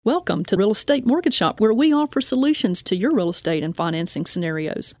Welcome to Real Estate Mortgage Shop, where we offer solutions to your real estate and financing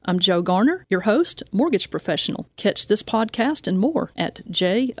scenarios. I'm Joe Garner, your host, mortgage professional. Catch this podcast and more at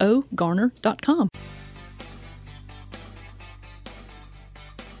jogarner.com.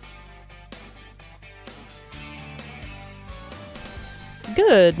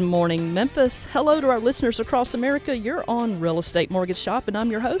 Good morning, Memphis. Hello to our listeners across America. You're on Real Estate Mortgage Shop, and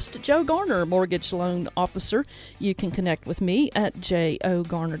I'm your host, Joe Garner, Mortgage Loan Officer. You can connect with me at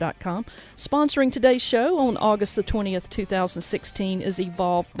jogarner.com. Sponsoring today's show on August the 20th, 2016 is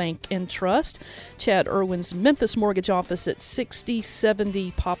Evolve Bank and Trust. Chad Irwin's Memphis Mortgage Office at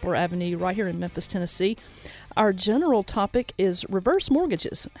 6070 Poplar Avenue, right here in Memphis, Tennessee. Our general topic is reverse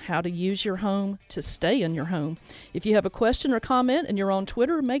mortgages, how to use your home to stay in your home. If you have a question or comment and you're on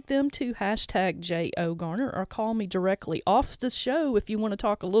Twitter, make them to hashtag JOGarner or call me directly off the show if you want to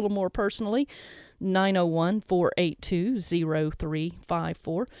talk a little more personally,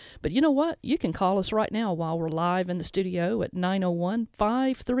 901-482-0354. But you know what? You can call us right now while we're live in the studio at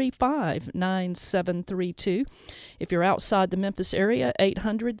 901-535-9732. If you're outside the Memphis area,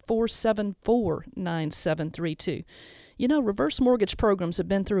 800-474-9732. You know, reverse mortgage programs have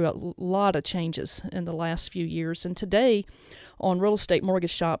been through a lot of changes in the last few years, and today on Real Estate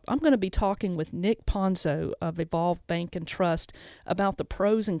Mortgage Shop, I'm going to be talking with Nick Ponzo of Evolve Bank and Trust about the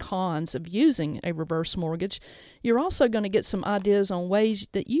pros and cons of using a reverse mortgage. You're also going to get some ideas on ways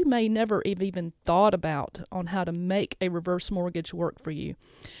that you may never have even thought about on how to make a reverse mortgage work for you.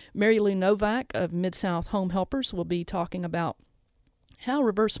 Mary Lou Novak of Mid-South Home Helpers will be talking about how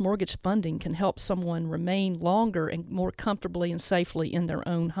reverse mortgage funding can help someone remain longer and more comfortably and safely in their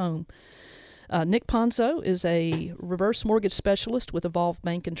own home. Nick Ponzo is a reverse mortgage specialist with Evolve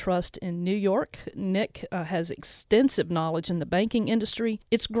Bank and Trust in New York. Nick has extensive knowledge in the banking industry.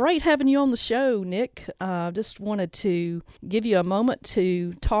 It's great having you on the show, Nick. Just wanted to give you a moment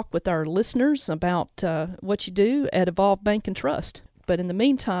to talk with our listeners about what you do at Evolve Bank and Trust. But in the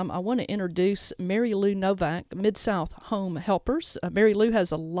meantime, I want to introduce Mary Lou Novak, Mid-South Home Helpers. Mary Lou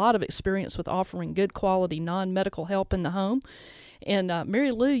has a lot of experience with offering good quality non-medical help in the home. And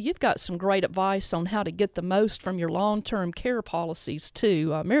Mary Lou, you've got some great advice on how to get the most from your long-term care policies,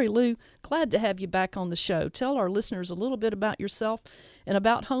 too. Mary Lou, glad to have you back on the show. Tell our listeners a little bit about yourself and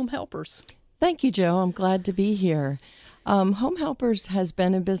about Home Helpers. Thank you, Joe. I'm glad to be here. Home Helpers has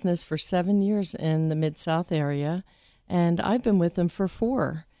been in business for 7 years in the Mid-South area, and I've been with them for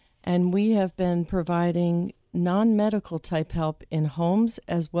 4. And we have been providing non-medical type help in homes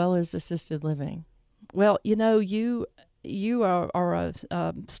as well as assisted living. Well, you know, you are a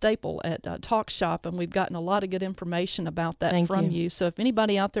staple at Talk Shop, and we've gotten a lot of good information about that from you. So if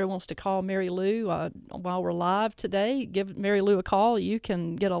anybody out there wants to call Mary Lou while we're live today, give Mary Lou a call. You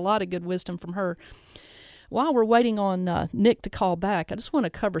can get a lot of good wisdom from her. While we're waiting on Nick to call back, I just want to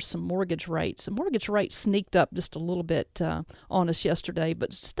cover some mortgage rates. The mortgage rates sneaked up just a little bit on us yesterday,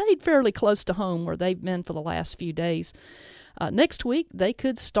 but stayed fairly close to home where they've been for the last few days. Next week, they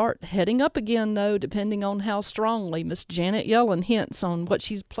could start heading up again, though, depending on how strongly Miss Janet Yellen hints on what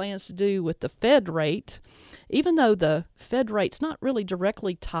she plans to do with the Fed rate. Even though the Fed rate's not really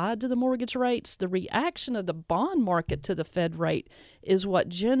directly tied to the mortgage rates, the reaction of the bond market to the Fed rate is what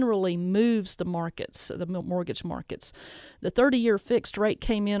generally moves the markets, the mortgage markets. The 30-year fixed rate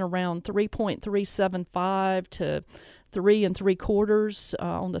came in around 3.375 to 3 3/4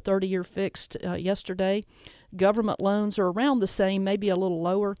 on the 30-year fixed yesterday. Government loans are around the same, maybe a little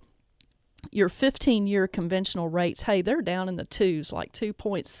lower. Your 15-year conventional rates, hey, they're down in the 2s, like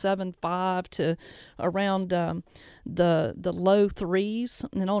 2.75 to around the low 3s.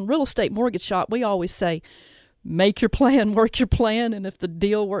 And on Real Estate Mortgage Shop, we always say, make your plan, work your plan, and if the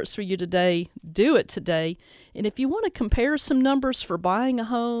deal works for you today, do it today. And if you want to compare some numbers for buying a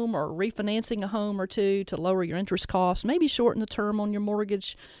home or refinancing a home or two to lower your interest costs, maybe shorten the term on your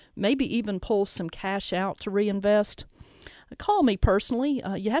mortgage, maybe even pull some cash out to reinvest, call me personally.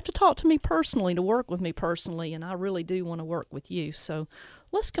 You have to talk to me personally to work with me personally, and I really do want to work with you. So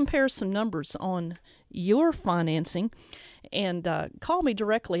let's compare some numbers on your financing, and call me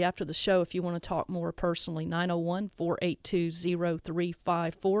directly after the show if you want to talk more personally,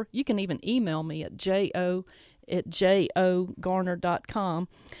 901-482-0354. You can even email me at jo@jogarner.com.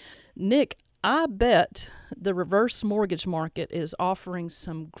 Nick, I bet the reverse mortgage market is offering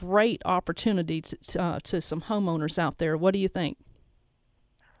some great opportunities to some homeowners out there. What do you think?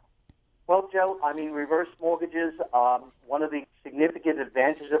 Well, Joe, I mean, reverse mortgages, one of the significant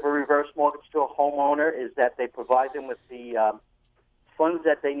advantages of a reverse mortgage to a homeowner is that they provide them with the funds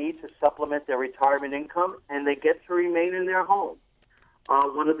that they need to supplement their retirement income, and they get to remain in their home.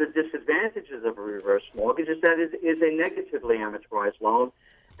 One of the disadvantages of a reverse mortgage is that it is a negatively amortized loan,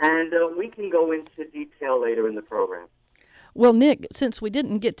 and we can go into detail later in the program. Well, Nick, since you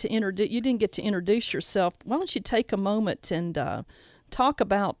didn't get to introduce yourself, why don't you take a moment and talk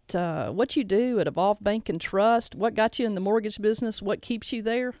about what you do at Evolve Bank and Trust, what got you in the mortgage business, what keeps you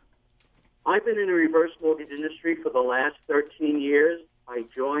there? I've been in the reverse mortgage industry for the last 13 years. I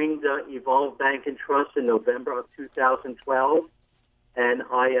joined Evolve Bank and Trust in November of 2012, and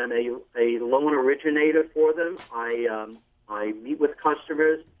I am a loan originator for them. I meet with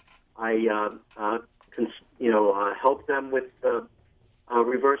customers. I help them with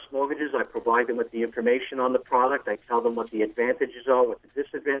reverse mortgages. I provide them with the information on the product. I tell them what the advantages are, what the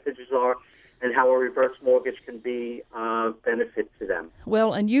disadvantages are, and how a reverse mortgage can be a benefit to them.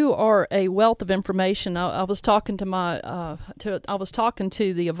 Well, and you are a wealth of information. I was talking to the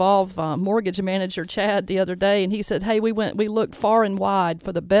Evolve mortgage manager, Chad, the other day, and he said, "Hey, we looked far and wide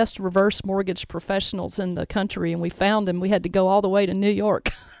for the best reverse mortgage professionals in the country, and we found them. We had to go all the way to New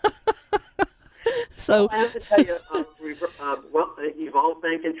York." So I have to tell you, Evolve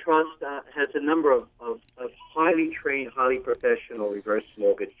Bank and Trust has a number of highly trained, highly professional reverse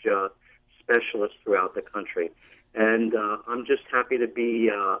mortgage specialists throughout the country, and I'm just happy to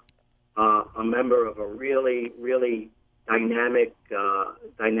be a member of a really, really dynamic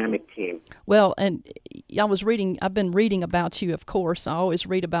team. Well, and I've been reading about you, of course. I always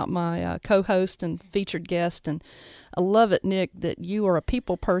read about my co-host and featured guest, and I love it, Nick, that you are a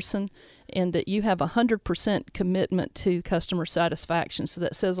people person and that you have 100% commitment to customer satisfaction. So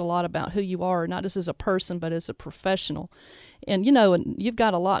that says a lot about who you are, not just as a person, but as a professional. And, and you've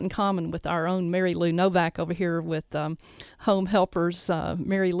got a lot in common with our own Mary Lou Novak over here with Home Helpers.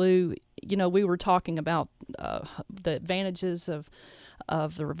 Mary Lou, we were talking about the advantages of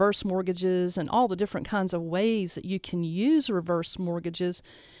the reverse mortgages and all the different kinds of ways that you can use reverse mortgages.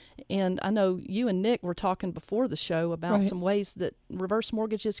 And I know you and Nick were talking before the show about some ways that reverse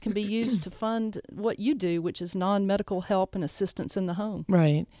mortgages can be used to fund what you do, which is non-medical help and assistance in the home.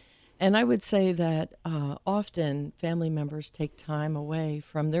 Right. And I would say that often family members take time away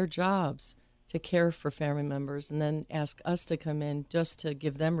from their jobs to care for family members and then ask us to come in just to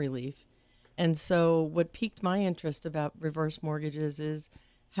give them relief. And so what piqued my interest about reverse mortgages is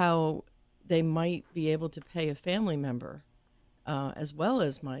how they might be able to pay a family member as well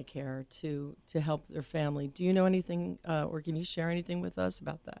as my care to help their family. Do you know anything, or can you share anything with us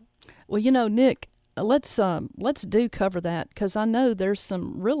about that? Well, Nick, let's cover that, because I know there's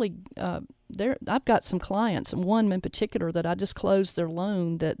some really I've got some clients, and one in particular that I just closed their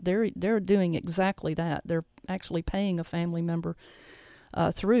loan, that they're doing exactly that. They're actually paying a family member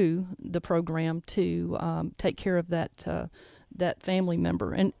through the program to take care of that family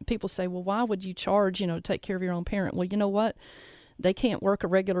member. And people say, well, why would you charge, to take care of your own parent? Well, you know what? They can't work a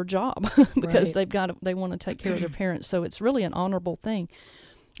regular job because they want to take care of their parents. So it's really an honorable thing.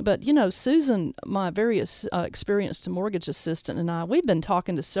 But, Susan, my very experienced mortgage assistant, and I, we've been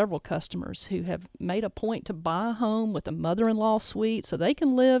talking to several customers who have made a point to buy a home with a mother-in-law suite so they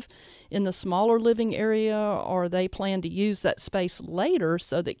can live in the smaller living area, or they plan to use that space later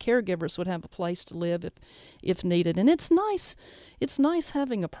so that caregivers would have a place to live if needed. And it's nice. It's nice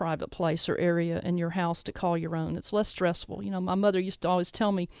having a private place or area in your house to call your own. It's less stressful. My mother used to always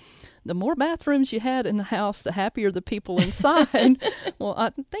tell me, the more bathrooms you had in the house, the happier the people inside. Well,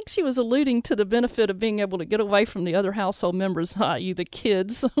 I think she was alluding to the benefit of being able to get away from the other household members, i.e. the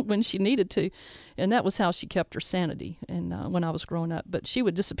kids, when she needed to. And that was how she kept her sanity when I was growing up. But she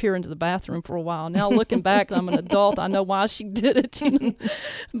would disappear into the bathroom for a while. Now, looking back, I'm an adult. I know why she did it.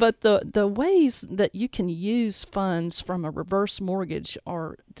 But the ways that you can use funds from a reverse mortgage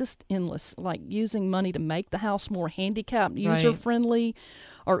are just endless, like using money to make the house more handicapped, user-friendly,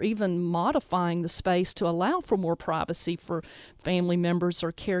 or even modifying the space to allow for more privacy for family members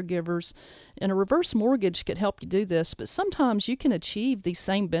or caregivers. And a reverse mortgage could help you do this, but sometimes you can achieve these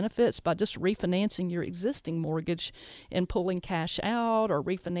same benefits by just refinancing your existing mortgage and pulling cash out, or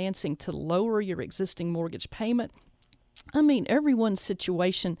refinancing to lower your existing mortgage payment. I mean, everyone's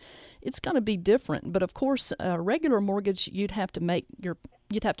situation, it's going to be different. But of course, a regular mortgage, you'd have to make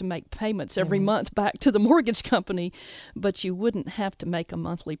payments every month back to the mortgage company, but you wouldn't have to make a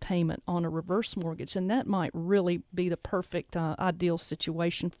monthly payment on a reverse mortgage. And that might really be the perfect ideal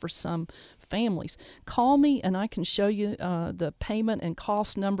situation for some families. Call me and I can show you the payment and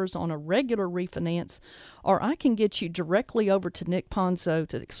cost numbers on a regular refinance, or I can get you directly over to Nick Ponzo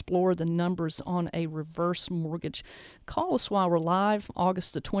to explore the numbers on a reverse mortgage. Call us while we're live,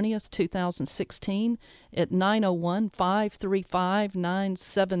 August the 20th, 2016 at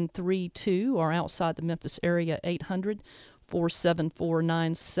 901-535-9732, or outside the Memphis area,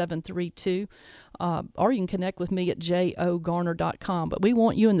 474-9732. Or you can connect with me at jogarner.com. But we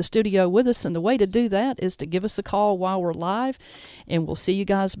want you in the studio with us, and the way to do that is to give us a call while we're live, and we'll see you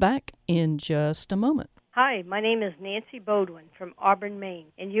guys back in just a moment. Hi, my name is Nancy Bodwin from Auburn, Maine,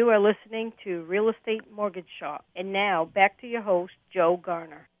 and you are listening to Real Estate Mortgage Shop. And now, back to your host, Joe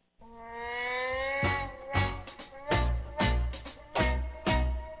Garner.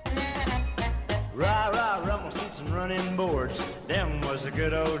 Rah-rah, rumble seats and running boards, them was the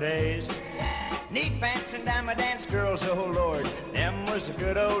good old days. Neat pants and dime dance girls, oh Lord, them was the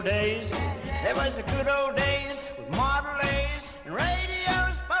good old days. There was the good old days with Model A's and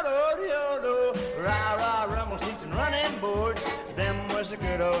radios, pa-do-do-do. Rah-rah, rumble seats and running boards, them was the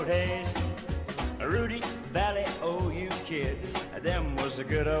good old days. Rudy Valley, oh you kid, them was the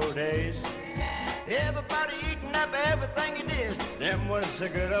good old days. Everybody eating up everything you did, them was the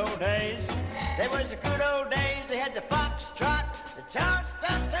good old days. They was the good old days, they had the foxtrot, the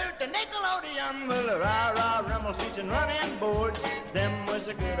Charleston toot, the Nickelodeon, well, the rah-rah, rumble seats and running boards, them was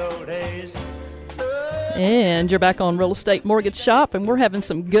the good old days. And you're back on Real Estate Mortgage Shop, and we're having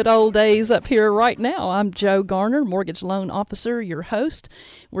some good old days up here right now. I'm Joe Garner, Mortgage Loan Officer, your host.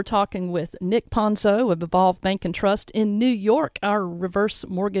 We're talking with Nick Ponzo of Evolve Bank and Trust in New York, our reverse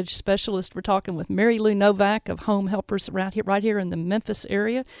mortgage specialist. We're talking with Mary Lou Novak of Home Helpers right here in the Memphis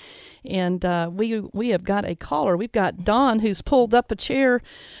area. And we have got a caller. We've got Don, who's pulled up a chair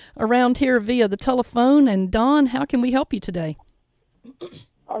around here via the telephone. And Don, how can we help you today?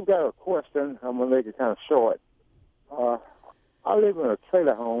 I've got a question. I'm going to make it kind of short. I live in a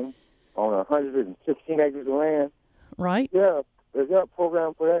trailer home on 116 acres of land. Right. Yeah. Is there a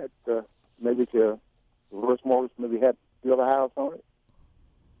program for that? Maybe to reverse mortgage, maybe have build a house on it?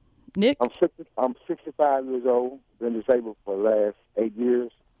 Nick? I'm 65 years old. Been disabled for the last 8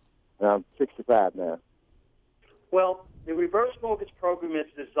 years. And I'm 65 now. Well, the reverse mortgage program is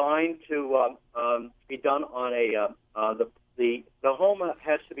designed to be done on the home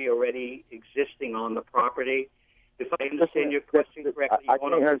has to be already existing on the property. If I understand your question correctly, I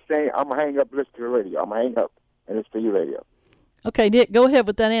can't understand. I'm going to hang up, listen to the radio. I'm going to hang up and listen to your radio. Okay, Nick, go ahead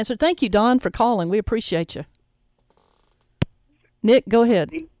with that answer. Thank you, Don, for calling. We appreciate you. Nick, go ahead.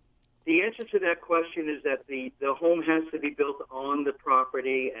 The answer to that question is that the home has to be built on the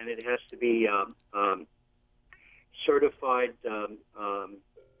property, and it has to be certified,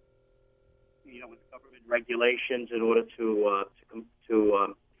 with government regulations in order to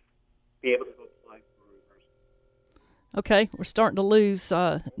be able to apply for reversal. Okay, we're starting to lose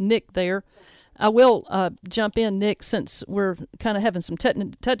Nick there. I will jump in, Nick, since we're kind of having some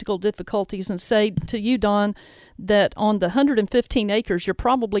technical difficulties, and say to you, Don, that on the 115 acres, you're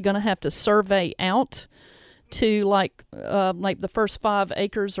probably going to have to survey out to like the first 5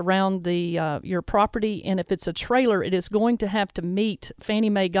 acres around your property, and if it's a trailer, it is going to have to meet Fannie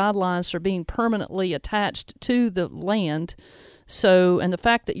Mae guidelines for being permanently attached to the land. So, and the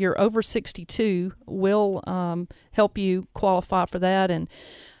fact that you're over 62 will help you qualify for that. And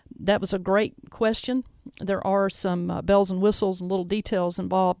that was a great question. There are some bells and whistles and little details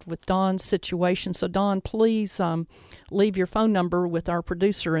involved with Don's situation. So, Don, please leave your phone number with our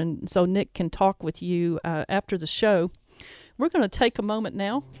producer, and so Nick can talk with you after the show. We're going to take a moment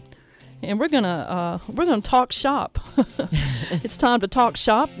now, and we're going to talk shop. It's time to talk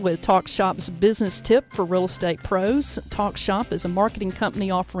shop with Talk Shop's business tip for real estate pros. Talk Shop is a marketing company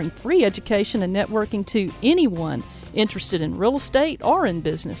offering free education and networking to anyone interested in real estate or in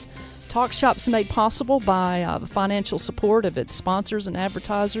business. Talk Shop's made possible by the financial support of its sponsors and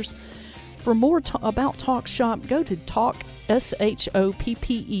advertisers. For more about Talk Shop, go to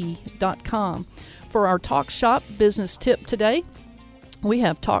talkshoppe.com. For our Talk Shop business tip today, we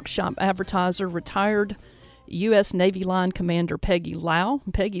have Talk Shop advertiser, retired U.S. Navy Line Commander Peggy Lau.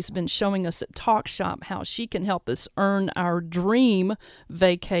 Peggy's been showing us at Talk Shop how she can help us earn our dream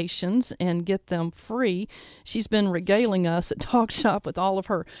vacations and get them free. She's been regaling us at Talk Shop with all of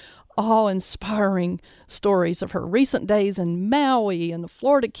her awe-inspiring stories of her recent days in Maui and the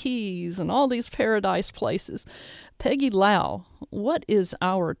Florida Keys and all these paradise places. Peggy Lau, what is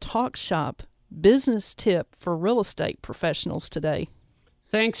our Talk Shop business tip for real estate professionals today?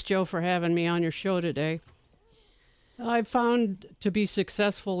 Thanks, Joe, for having me on your show today. I've found to be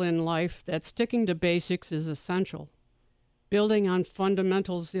successful in life that sticking to basics is essential. Building on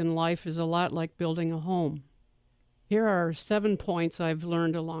fundamentals in life is a lot like building a home. Here are 7 points I've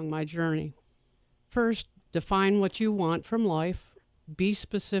learned along my journey. First, define what you want from life. Be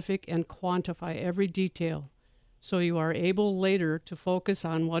specific and quantify every detail so you are able later to focus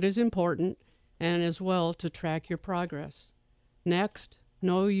on what is important and as well to track your progress. Next,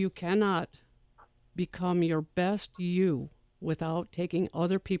 know you cannot become your best you without taking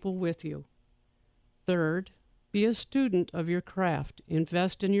other people with you. Third, be a student of your craft.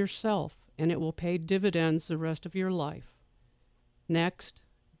 Invest in yourself, and it will pay dividends the rest of your life. Next,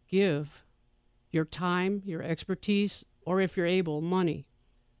 give your time, your expertise, or if you're able, money.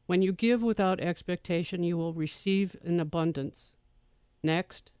 When you give without expectation, you will receive in abundance.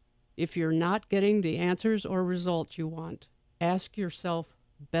 Next, if you're not getting the answers or results you want, ask yourself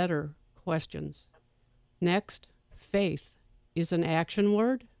better questions. Next, faith is an action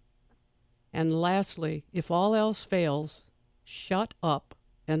word. And lastly, if all else fails, shut up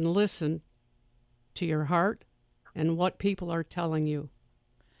and listen to your heart and what people are telling you.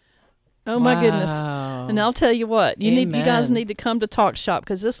 Oh my goodness. And I'll tell you what, you guys need to come to Talk Shop,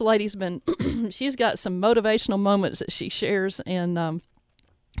 because this lady's been she's got some motivational moments that she shares, and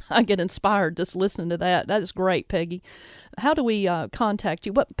I get inspired just listening to that. That is great, Peggy. How do we contact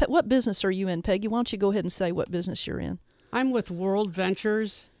you? What business are you in, Peggy? Why don't you go ahead and say what business you're in? I'm with World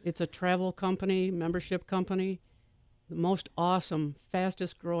Ventures. It's a travel company, membership company, the most awesome,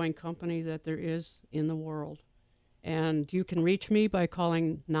 fastest growing company that there is in the world. And you can reach me by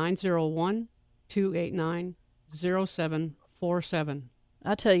calling 901-289-0747.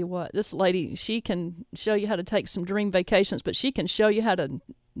 I tell you what, this lady, she can show you how to take some dream vacations, but she can show you how to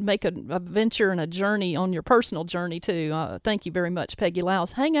make a venture and a journey on your personal journey, too. Thank you very much, Peggy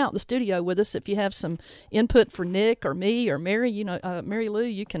Lowes. Hang out in the studio with us. If you have some input for Nick or me or Mary, Mary Lou,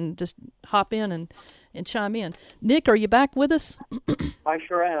 you can just hop in and chime in. Nick, are you back with us? I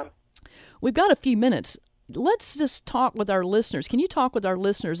sure am. We've got a few minutes. Let's just talk with our listeners. Can you talk with our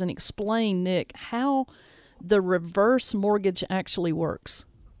listeners and explain, Nick, how the reverse mortgage actually works?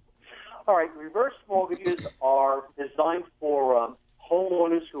 All right. Reverse mortgages are designed for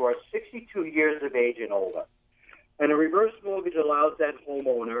homeowners who are 62 years of age and older. And a reverse mortgage allows that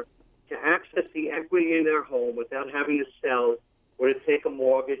homeowner to access the equity in their home without having to sell or to take a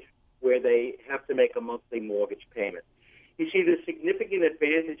mortgage where they have to make a monthly mortgage payment. You see, the significant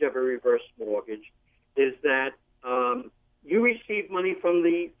advantage of a reverse mortgage is that you receive money from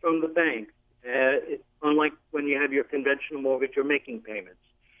the bank, unlike when you have your conventional mortgage, you're making payments.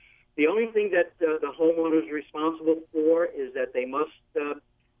 The only thing that the homeowner is responsible for is that they must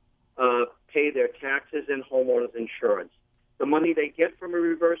pay their taxes and homeowners insurance. The money they get from a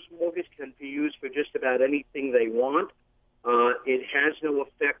reverse mortgage can be used for just about anything they want. It has no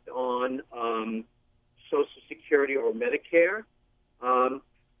effect on Social Security or Medicare.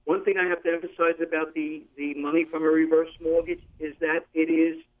 One thing I have to emphasize about the money from a reverse mortgage is that it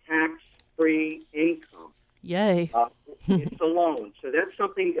is tax-free income. Yay. It's a loan. So that's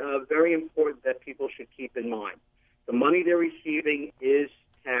something very important that people should keep in mind. The money they're receiving is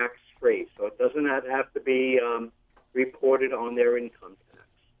tax-free, so it doesn't have to be reported on their income tax.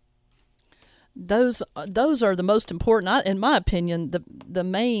 Those are the most important. In my opinion, the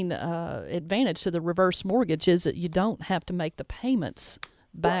main advantage to the reverse mortgage is that you don't have to make the payments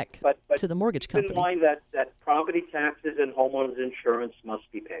back to the mortgage company. Keep in mind that property taxes and homeowners insurance must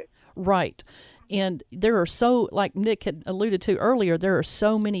be paid. Right. And there are like Nick had alluded to earlier, there are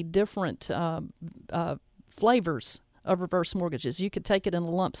so many different flavors of reverse mortgages. You could take it in a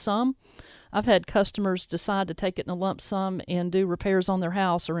lump sum. I've had customers decide to take it in a lump sum and do repairs on their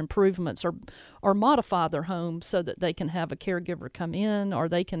house or improvements or modify their home so that they can have a caregiver come in, or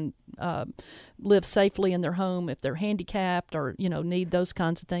they can live safely in their home if they're handicapped or need those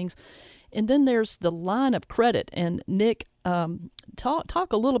kinds of things. And then there's the line of credit. And Nick,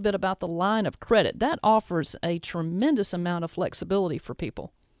 talk a little bit about the line of credit. That offers a tremendous amount of flexibility for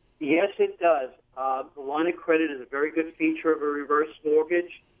people. Yes, it does. The line of credit is a very good feature of a reverse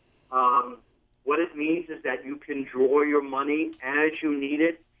mortgage. What it means is that you can draw your money as you need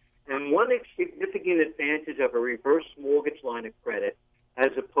it. And one significant advantage of a reverse mortgage line of credit, as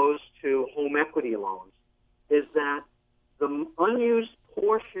opposed to home equity loans, is that the unused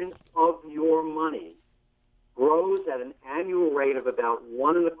portion of your money grows at an annual rate of about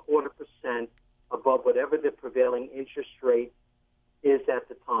 1.25% above whatever the prevailing interest rate is at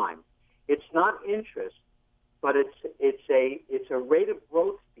the time. It's not interest, but it's a rate of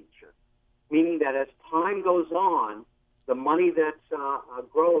growth feature, meaning that as time goes on, the money that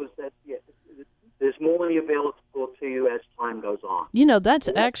grows, there's more money available to you as time goes on.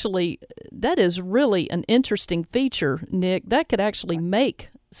 That is really an interesting feature, Nick. That could actually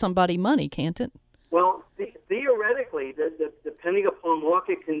make somebody money, can't it? Well, theoretically, depending upon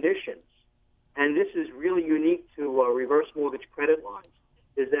market conditions, and this is really unique to reverse mortgage credit lines,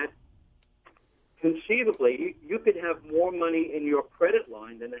 is that conceivably you could have more money in your credit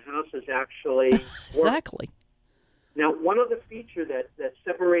line than the house is actually worth. Exactly. Now, one other feature that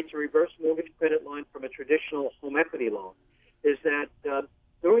separates a reverse mortgage credit line from a traditional home equity loan is that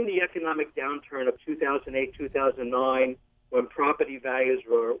during the economic downturn of 2008, 2009, when property values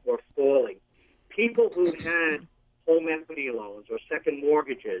were falling, people who had home equity loans or second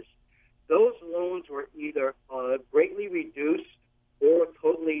mortgages, those loans were either greatly reduced or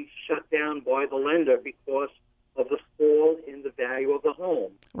totally shut down by the lender because of the fall in the value of the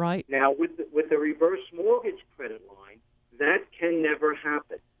home. Right. Now, with the reverse mortgage credit line, that can never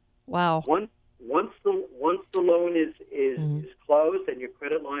happen. Wow. Once the loan is closed and your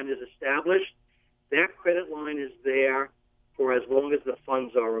credit line is established, that credit line is there for as long as the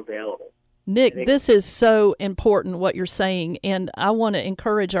funds are available. Nick, this is so important what you're saying, and I want to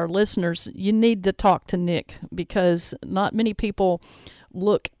encourage our listeners, you need to talk to Nick, because not many people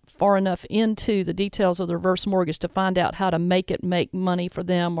look far enough into the details of the reverse mortgage to find out how to make it make money for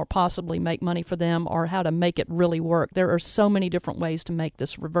them, or possibly make money for them, or how to make it really work. There are so many different ways to make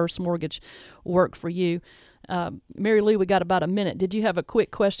this reverse mortgage work for you. Mary Lou, we got about a minute. Did you have a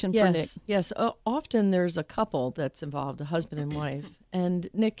quick question for Nick? Yes. Often there's a couple that's involved, a husband and wife. And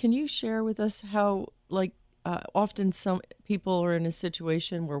Nick, can you share with us how, often some people are in a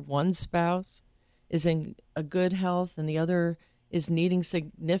situation where one spouse is in a good health and the other is needing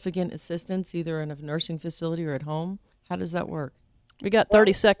significant assistance, either in a nursing facility or at home? How does that work? We got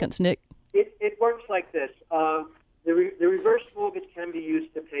 30 seconds, Nick. It works like this. The reverse mortgage can be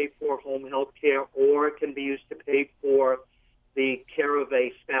used to pay for home health care, or it can be used to pay for the care of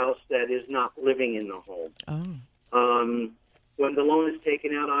a spouse that is not living in the home. Oh. When the loan is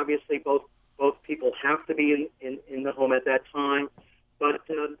taken out, obviously both people have to be in the home at that time, but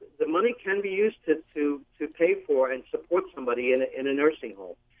the money can be used to pay for and support somebody in a nursing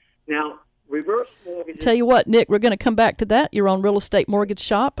home. Now, reverse mortgages... Tell you what, Nick, we're going to come back to that. You're on Real Estate Mortgage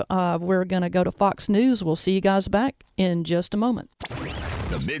Shop. We're going to go to Fox News. We'll see you guys back in just a moment.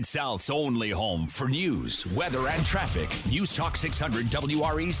 The Mid-South's only home for news, weather, and traffic. News Talk 600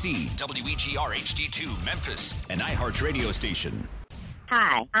 WREC, WEGR HD2 Memphis, an iHeart radio station.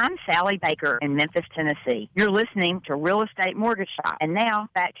 Hi, I'm Sally Baker in Memphis, Tennessee. You're listening to Real Estate Mortgage Shop. And now,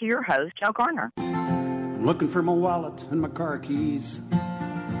 back to your host, Joe Garner. I'm looking for my wallet and my car keys.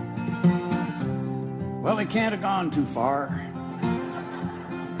 Well, they can't have gone too far.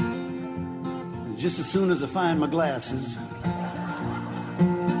 Just as soon as I find my glasses,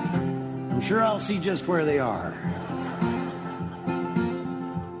 I'm sure I'll see just where they are.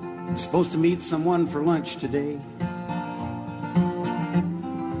 I'm supposed to meet someone for lunch today,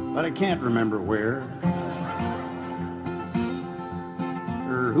 but I can't remember where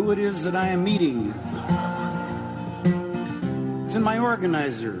or who it is that I am meeting. It's in my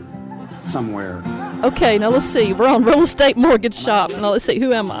organizer somewhere. Okay, now let's see. We're on Real Estate Mortgage Shop. Now let's see.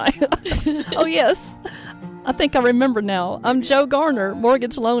 Who am I? Oh, yes. I think I remember now. I'm Joe Garner,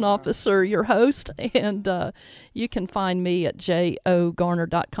 Mortgage Loan Officer, your host, and you can find me at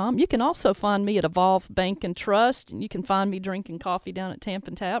jogarner.com. You can also find me at Evolve Bank and Trust, and you can find me drinking coffee down at Tamp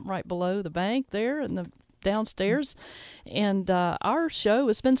and Tap right below the bank there in the downstairs. And our show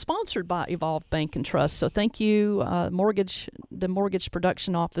has been sponsored by Evolve Bank and Trust. So thank you, the Mortgage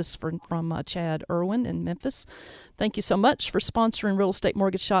Production Office from Chad Irwin in Memphis. Thank you so much for sponsoring Real Estate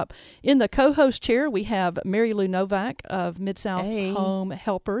Mortgage Shop. In the co-host chair, we have Mary Lou Novak of Mid-South Home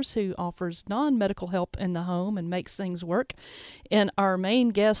Helpers, who offers non-medical help in the home and makes things work. And our main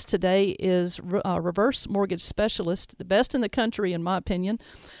guest today is a reverse mortgage specialist, the best in the country, in my opinion,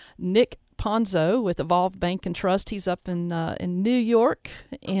 Nick Ponzo with Evolve Bank and Trust. He's up in New York.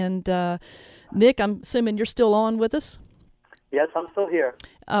 And Nick, I'm assuming you're still on with us? Yes, I'm still here.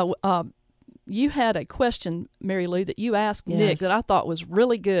 You had a question, Mary Lou, that you asked Nick that I thought was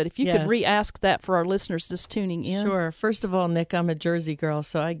really good. If you could re-ask that for our listeners just tuning in. Sure. First of all, Nick, I'm a Jersey girl,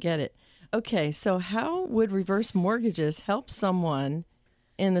 so I get it. Okay, so how would reverse mortgages help someone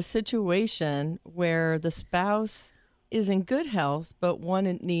in the situation where the spouse is in good health, but one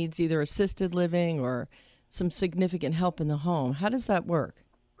needs either assisted living or some significant help in the home? How does that work?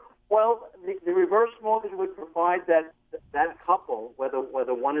 Well, the reverse mortgage would provide that couple, whether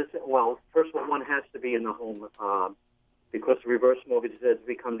one is, well, first of all, one has to be in the home because the reverse mortgage has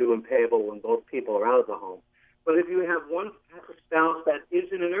become due and payable when both people are out of the home. But if you have one spouse that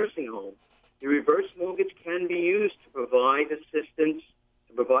is in a nursing home, the reverse mortgage can be used to provide assistance,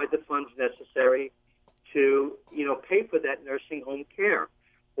 to provide the funds necessary to, pay for that nursing home care.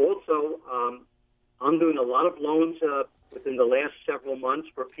 Also, I'm doing a lot of loans within the last several months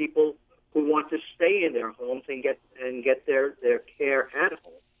for people who want to stay in their homes and get their care at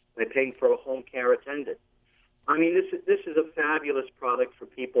home by paying for a home care attendant. I mean, this is a fabulous product for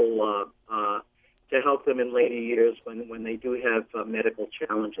people to help them in later years when they do have medical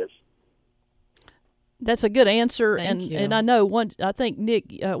challenges. That's a good answer, Thank you. And I know I think Nick,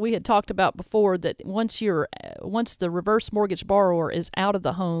 we had talked about before that once the reverse mortgage borrower is out of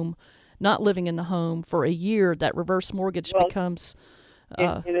the home, not living in the home for a year, that reverse mortgage becomes. In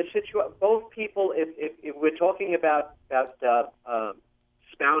a situation, both people, if we're talking about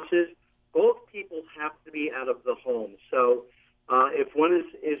spouses, both people have to be out of the home. So if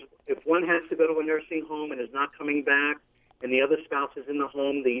one has to go to a nursing home and is not coming back, and the other spouse is in the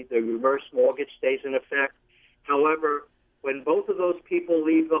home, the reverse mortgage stays in effect. However, when both of those people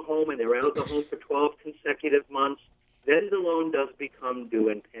leave the home and they're out of the home for 12 consecutive months, then the loan does become due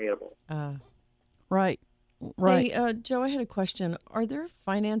and payable. Right. Hey, Joe, I had a question. Are there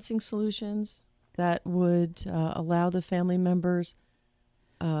financing solutions that would allow the family members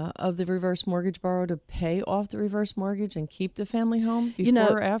of the reverse mortgage borrower to pay off the reverse mortgage and keep the family home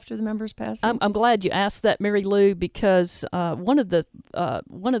before or after the member's passing? I'm glad you asked that, Mary Lou, because one of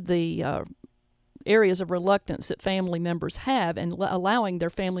the areas of reluctance that family members have in allowing their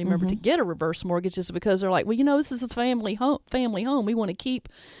family member to get a reverse mortgage is because they're like, well, this is a family home. We want to keep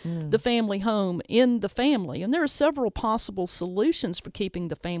the family home in the family. And there are several possible solutions for keeping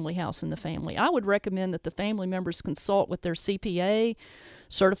the family house in the family. I would recommend that the family members consult with their CPA,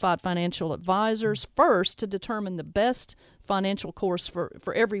 certified financial advisors, first to determine the best financial course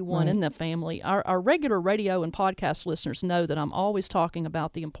for everyone in the family. Our regular radio and podcast listeners know that I'm always talking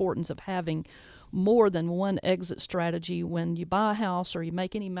about the importance of having more than one exit strategy when you buy a house or you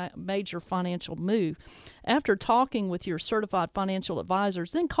make any major financial move. After talking with your certified financial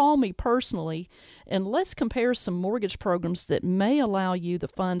advisors, then call me personally and let's compare some mortgage programs that may allow you the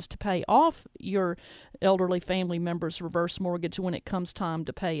funds to pay off your elderly family member's reverse mortgage when it comes time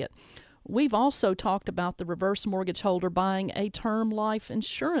to pay it. We've also talked about the reverse mortgage holder buying a term life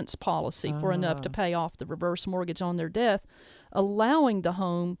insurance policy for enough to pay off the reverse mortgage on their death, allowing the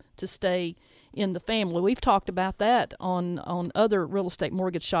home to stay in the family. We've talked about that on other real estate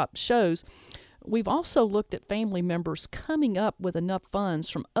mortgage shop shows. We've also looked at family members coming up with enough funds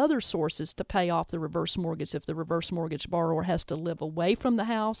from other sources to pay off the reverse mortgage if the reverse mortgage borrower has to live away from the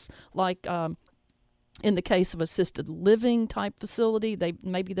house, like in the case of assisted living type facility.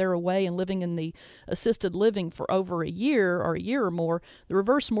 Maybe they're away and living in the assisted living for over a year or more. The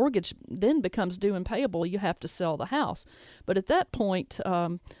reverse mortgage then becomes due and payable. You have to sell the house. But at that point,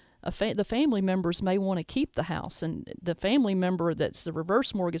 the family members may want to keep the house, and the family member that's the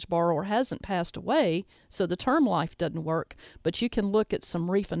reverse mortgage borrower hasn't passed away, so the term life doesn't work. But you can look at some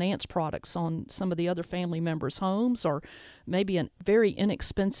refinance products on some of the other family members' homes, or maybe a very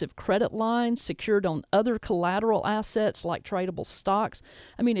inexpensive credit line secured on other collateral assets like tradable stocks.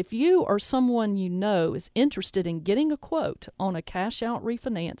 I mean, if you or someone you know is interested in getting a quote on a cash-out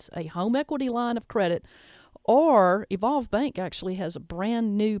refinance, a home equity line of credit, or Evolve Bank actually has a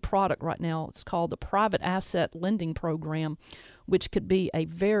brand new product right now. It's called the Private Asset Lending Program, which could be a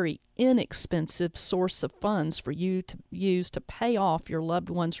very inexpensive source of funds for you to use to pay off your loved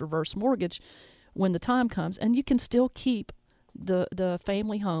one's reverse mortgage when the time comes. And you can still keep the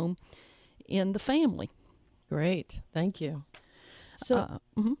family home in the family. Great. Thank you. So,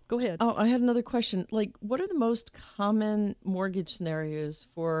 go ahead. Oh, I had another question. Like, what are the most common mortgage scenarios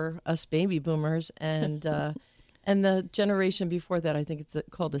for us baby boomers and the generation before that? I think it's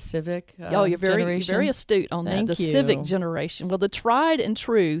called the Civic you're very astute on that. Thank The you. Civic generation. Well, the tried and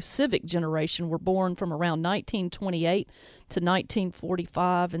true Civic generation were born from around 1928 to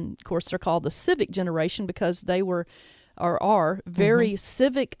 1945, and of course they're called the Civic generation because they were are very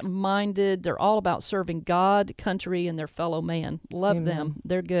civic-minded. They're all about serving God, country, and their fellow man. Love them.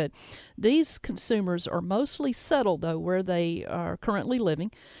 They're good. These consumers are mostly settled, though, where they are currently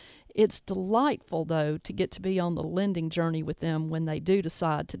living. It's delightful, though, to get to be on the lending journey with them when they do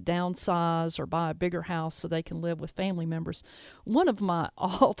decide to downsize or buy a bigger house so they can live with family members. One of my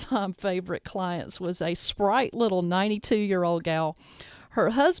all-time favorite clients was a sprite little 92-year-old gal.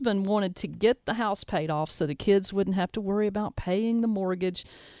 Her husband wanted to get the house paid off so the kids wouldn't have to worry about paying the mortgage.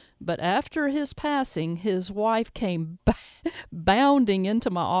 But after his passing, his wife came bounding into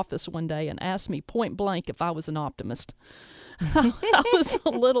my office one day and asked me point blank if I was an optimist. I was a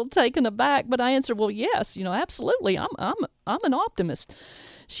little taken aback, but I answered, well, yes, absolutely. I'm an optimist.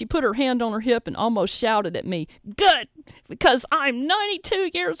 She put her hand on her hip and almost shouted at me, good, because I'm 92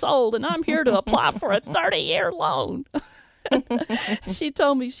 years old and I'm here to apply for a 30-year loan. She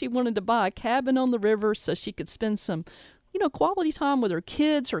told me she wanted to buy a cabin on the river so she could spend some, quality time with her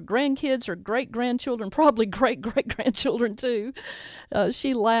kids, her grandkids, her great-grandchildren, probably great-great-grandchildren too.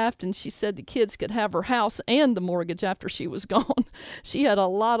 She laughed and she said the kids could have her house and the mortgage after she was gone. She had a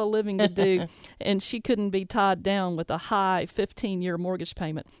lot of living to do, and she couldn't be tied down with a high 15-year mortgage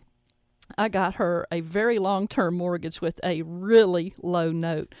payment. I got her a very long-term mortgage with a really low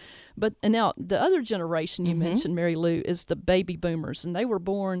note. But and now the other generation you mentioned, Mary Lou, is the baby boomers, and they were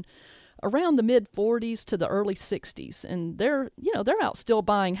born around the mid 40s to the early 60s, and they're out still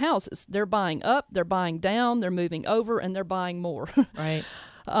buying houses. They're buying up, they're buying down, they're moving over, and they're buying more. Right.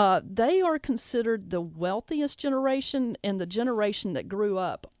 They are considered the wealthiest generation and the generation that grew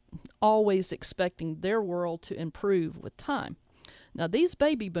up always expecting their world to improve with time. Now, these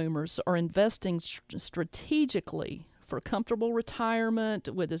baby boomers are investing strategically for comfortable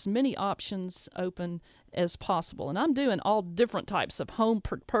retirement with as many options open as possible. And I'm doing all different types of home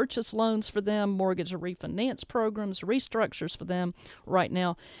purchase loans for them, mortgage refinance programs, restructures for them right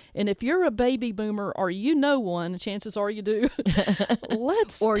now. And if you're a baby boomer or you know one, chances are you do,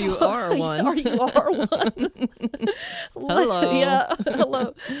 let's or talk. You are one. Or you are one. Hello. Yeah,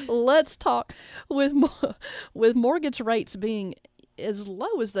 hello. Let's talk. With mortgage rates being as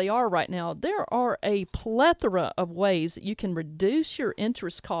low as they are right now, there are a plethora of ways that you can reduce your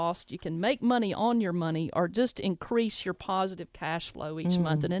interest cost, you can make money on your money, or just increase your positive cash flow each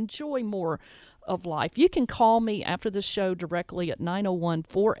month and enjoy more of life. You can call me after the show directly at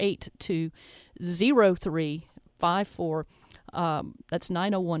 901-482-0354. That's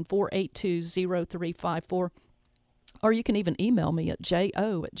 901-482-0354. Or you can even email me at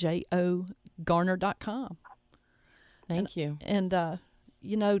jo@jogarner.com. Thank you. And, I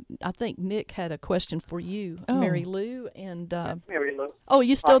think Nick had a question for you, Mary Lou. And Mary Lou. Oh,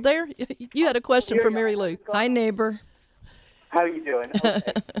 you still there? You had a question for Mary Lou. Hi, neighbor. How are you doing? Okay.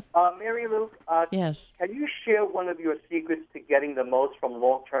 Mary Lou, yes. Can you share one of your secrets to getting the most from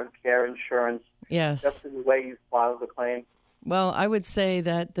long-term care insurance? Yes. Just in the way you file the claim? Well, I would say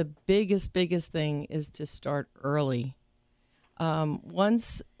that the biggest thing is to start early.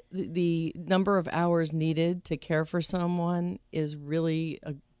 Once the number of hours needed to care for someone is really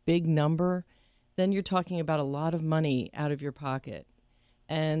a big number, then you're talking about a lot of money out of your pocket.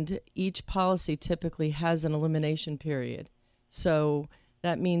 And each policy typically has an elimination period. So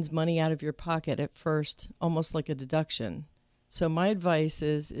that means money out of your pocket at first, almost like a deduction. So my advice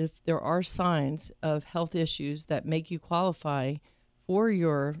is if there are signs of health issues that make you qualify for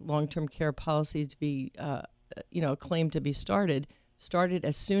your long-term care policy to be, claimed to be started it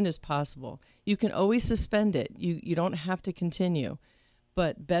as soon as possible. You can always suspend it. You don't have to continue.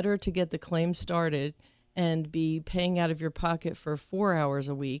 But better to get the claim started and be paying out of your pocket for 4 hours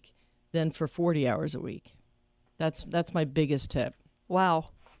a week than for 40 hours a week. That's my biggest tip. Wow.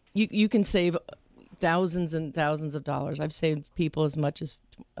 You can save thousands and thousands of dollars. I've saved people as much as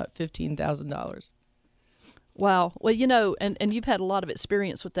 $15,000. Wow. Well, and you've had a lot of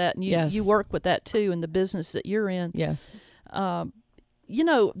experience with that, and you work with that too in the business that you're in. Yes. That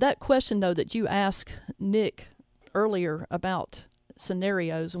question, though, that you asked Nick earlier about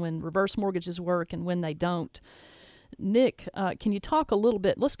scenarios when reverse mortgages work and when they don't. Nick, can you talk a little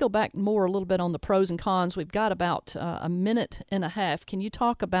bit? Let's go back a little bit on the pros and cons. We've got about a minute and a half. Can you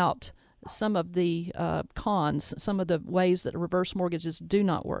talk about some of the cons, some of the ways that reverse mortgages do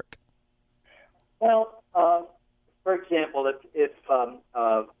not work? Well, for example, if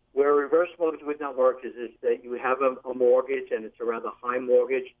where a reverse mortgage would not work is that you have a mortgage and it's a rather high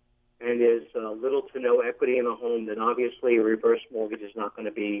mortgage and there's little to no equity in the home, then obviously a reverse mortgage is not going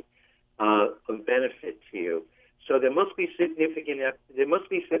to be of benefit to you. So there must be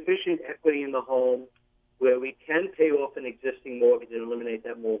sufficient equity in the home where we can pay off an existing mortgage and eliminate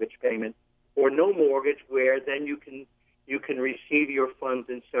that mortgage payment, or no mortgage where then you can receive your funds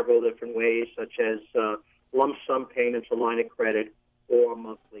in several different ways, such as lump sum payments, a line of credit, or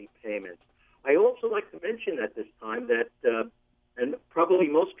monthly payments. I also like to mention at this time that, and probably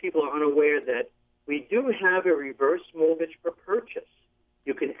most people are unaware, that we do have a reverse mortgage for purchase.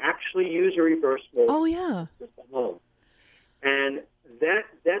 You can actually use a reverse mortgage. Oh, yeah. For the home. And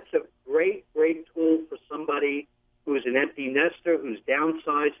that's a great tool for somebody who's an empty nester, who's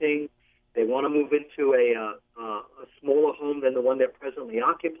downsizing. They want to move into a smaller home than the one they're presently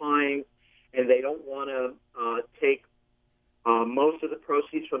occupying, and they don't want to take most of the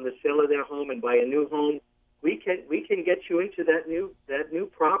proceeds from the sale of their home and buy a new home. We can get you into that new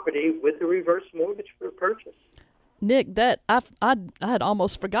property with the reverse mortgage for purchase. Nick, that I had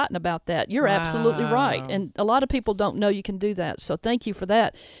almost forgotten about that. You're absolutely right, and a lot of people don't know you can do that. So thank you for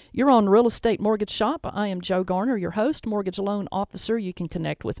that. You're on Real Estate Mortgage Shop. I am Jo Garner, your host, mortgage loan officer. You can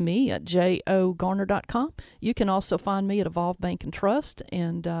connect with me at jogarner.com. You can also find me at Evolve Bank and Trust,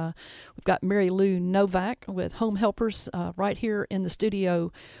 and we've got Mary Lou Novak with Home Helpers right here in the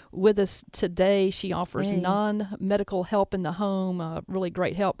studio with us today. She offers non-medical help in the home, really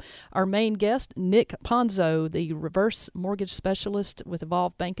great help. Our main guest, Nick Ponzo, the reverse mortgage specialist with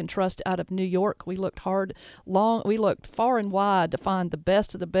Evolve Bank and Trust out of New York. We looked we looked far and wide to find the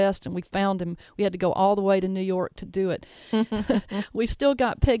best of the best, and we found him. We had to go all the way to New York to do it. We still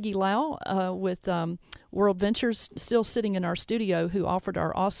got Peggy Lau with World Ventures still sitting in our studio, who offered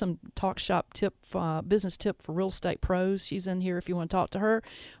our awesome Talk Shop business tip for real estate pros. She's in here if you want to talk to her.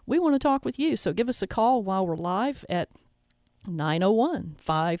 We want to talk with you, so give us a call while we're live at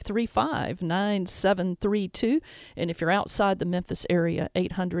 901-535-9732. And if you're outside the Memphis area,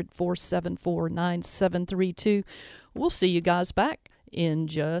 800-474-9732. We'll see you guys back in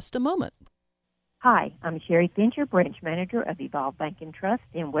just a moment. Hi, I'm Sherry Fincher, branch manager of Evolve Bank and Trust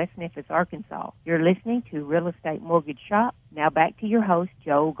in West Memphis, Arkansas. You're listening to Real Estate Mortgage Shop. Now back to your host,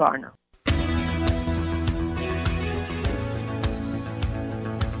 Joe Garner.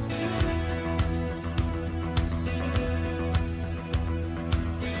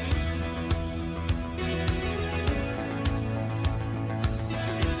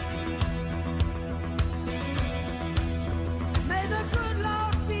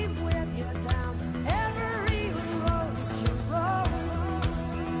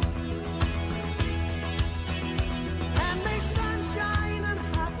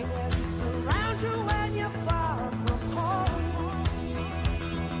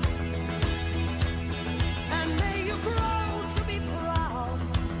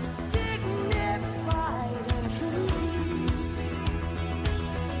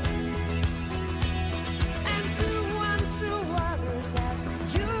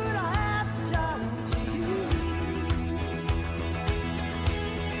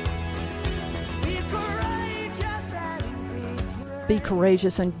 Be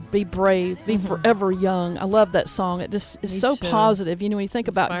courageous and be brave, be forever young. I love that song. It just is so positive. You know, when you think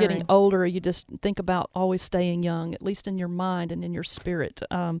about getting older, you just think about always staying young, at least in your mind and in your spirit.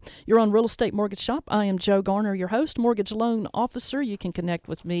 You're on Real Estate Mortgage Shop. I am Joe Garner, your host, mortgage loan officer. You can connect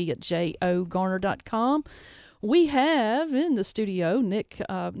with me at jogarner.com. We have in the studio we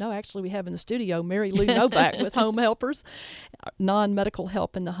have in the studio Mary Lou Novak with Home Helpers, non-medical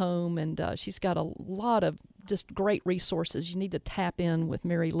help in the home, and she's got a lot of just great resources. You need to tap in with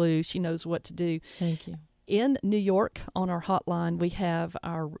Mary Lou. She knows what to do. Thank you. In New York, on our hotline, we have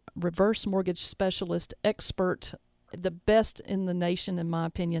our reverse mortgage specialist expert, the best in the nation, in my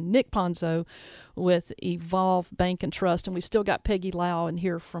opinion, Nick Ponzo with Evolve Bank and Trust. And we've still got Peggy Lau in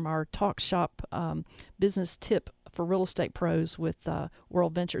here from our Talk Shop business tip for real estate pros with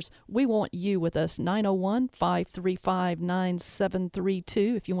World Ventures. We want you with us,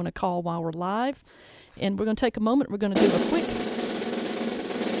 901-535-9732 if you want to call while we're live. And we're going to take a moment. We're going to do a quick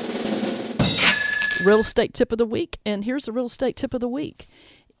real estate tip of the week. And here's the real estate tip of the week.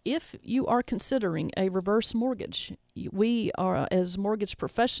 If you are considering a reverse mortgage, we are, as mortgage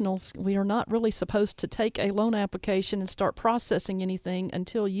professionals, we are not really supposed to take a loan application and start processing anything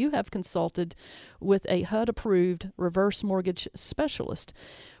until you have consulted with a HUD-approved reverse mortgage specialist.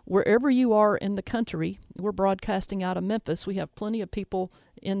 Wherever you are in the country, we're broadcasting out of Memphis. We have plenty of people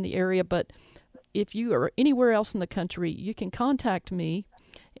in the area, but if you are anywhere else in the country, you can contact me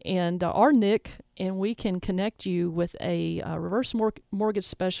and our Nick, and we can connect you with a reverse mortgage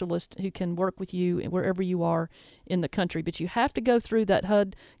specialist who can work with you wherever you are in the country. But you have to go through that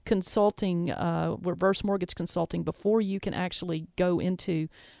HUD consulting, reverse mortgage consulting, before you can actually go into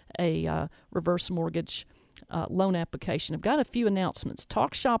a reverse mortgage loan application. I've got a few announcements.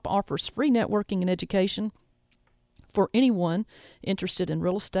 Talk Shop offers free networking and education for anyone interested in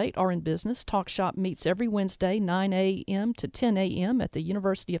real estate or in business. Talk Shop meets every Wednesday, 9 a.m. to 10 a.m. at the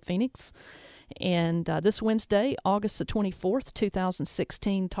University of Phoenix. And this Wednesday, August the 24th,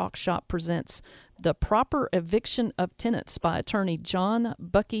 2016, Talk Shop presents The Proper Eviction of Tenants by attorney John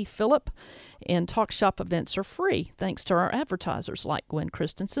Bucky Phillip. And Talk Shop events are free, thanks to our advertisers like Gwen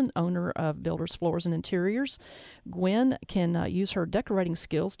Christensen, owner of Builders Floors and Interiors. Gwen can use her decorating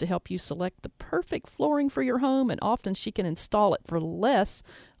skills to help you select the perfect flooring for your home, and often she can install it for less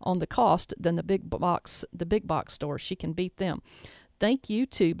on the cost than the big box store. She can beat them. Thank you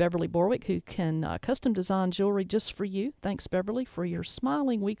to Beverly Borwick, who can custom design jewelry just for you. Thanks, Beverly, for your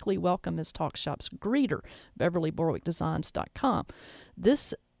smiling weekly welcome as Talk Shop's greeter, BeverlyBorwickDesigns.com.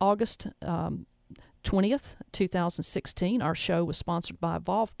 This August 20th, 2016, our show was sponsored by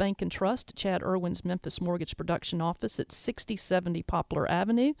Evolve Bank and Trust, Chad Irwin's Memphis Mortgage Production Office at 6070 Poplar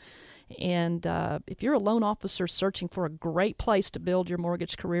Avenue. And if you're a loan officer searching for a great place to build your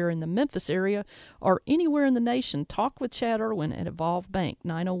mortgage career in the Memphis area or anywhere in the nation, talk with Chad Irwin at Evolve Bank,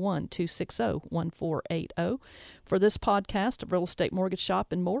 901-260-1480. For this podcast of Real Estate Mortgage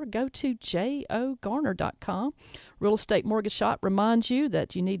Shop and more, go to jogarner.com. Real Estate Mortgage Shop reminds you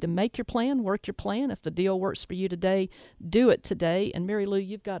that you need to make your plan, work your plan. If the deal works for you today, do it today. And Mary Lou,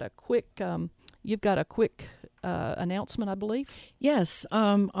 you've got a quick announcement, I believe. Yes,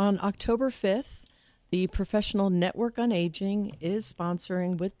 on October 5th, the Professional Network on Aging is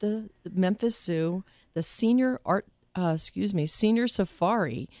sponsoring with the Memphis Zoo the Senior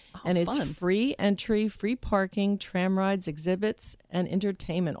Safari, and it's fun. Free entry, free parking, tram rides, exhibits, and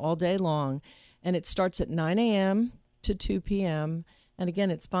entertainment all day long. And it starts at 9 a.m. to 2 p.m. And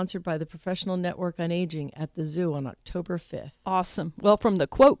again, it's sponsored by the Professional Network on Aging at the zoo on October 5th. Awesome. Well, from the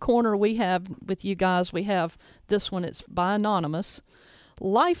quote corner we have with you guys, we have this one. It's by Anonymous.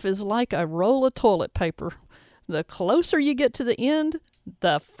 Life is like a roll of toilet paper. The closer you get to the end,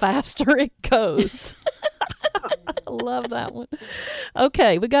 the faster it goes. I love that one.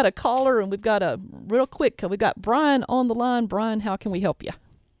 Okay, we got a caller, and we've got we got Brian on the line. Brian, how can we help you?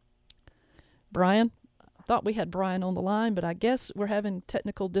 Brian? I thought we had Brian on the line, but I guess we're having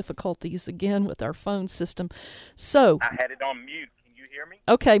technical difficulties again with our phone system. So I had it on mute. Can you hear me?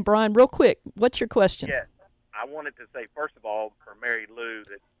 Okay, Brian, real quick, what's your question? Yes. I wanted to say, first of all, for Mary Lou,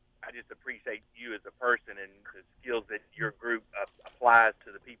 that I just appreciate you as a person and the skills that your group applies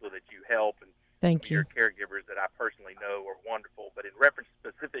to the people that you help. And Thank you. Your caregivers that I personally know are wonderful. But in reference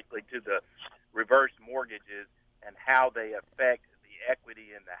specifically to the reverse mortgages and how they affect the equity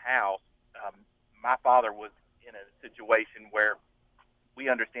in the house, my father was in a situation where we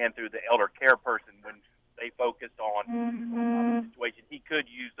understand through the elder care person, when they focused on the situation, he could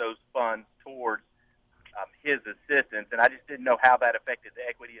use those funds towards his assistance. And I just didn't know how that affected the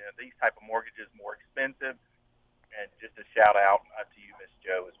equity. And these type of mortgages more expensive. And just a shout out to you, Miss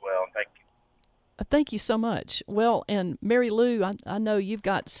Jo, as well. And thank you. Thank you so much. Well, and Mary Lou, I know you've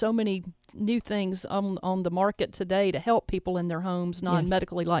got so many new things on the market today to help people in their homes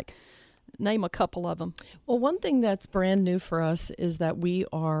non-medically, like name a couple of them. Well, one thing that's brand new for us is that we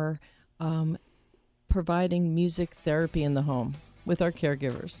are providing music therapy in the home with our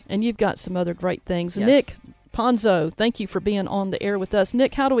caregivers. And you've got some other great things. Yes. Nick Ponzo, thank you for being on the air with us.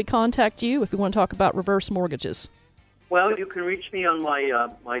 Nick, how do we contact you if we want to talk about reverse mortgages? Well, you can reach me on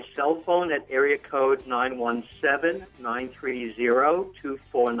my cell phone at area code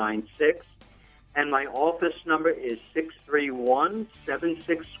 917-930-2496. And my office number is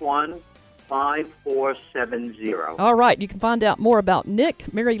 631-761-5470. All right. You can find out more about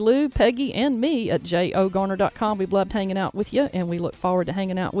Nick, Mary Lou, Peggy, and me at jogarner.com. We've loved hanging out with you, and we look forward to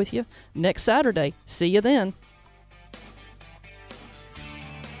hanging out with you next Saturday. See you then.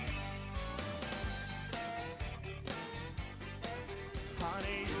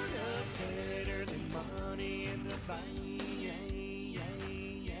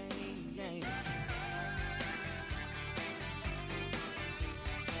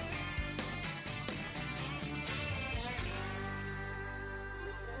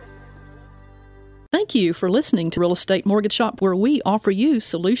 Thank you for listening to Real Estate Mortgage Shop, where we offer you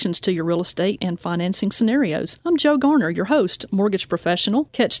solutions to your real estate and financing scenarios. I'm Jo Garner, your host, mortgage professional.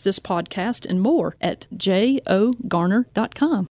 Catch this podcast and more at jogarner.com.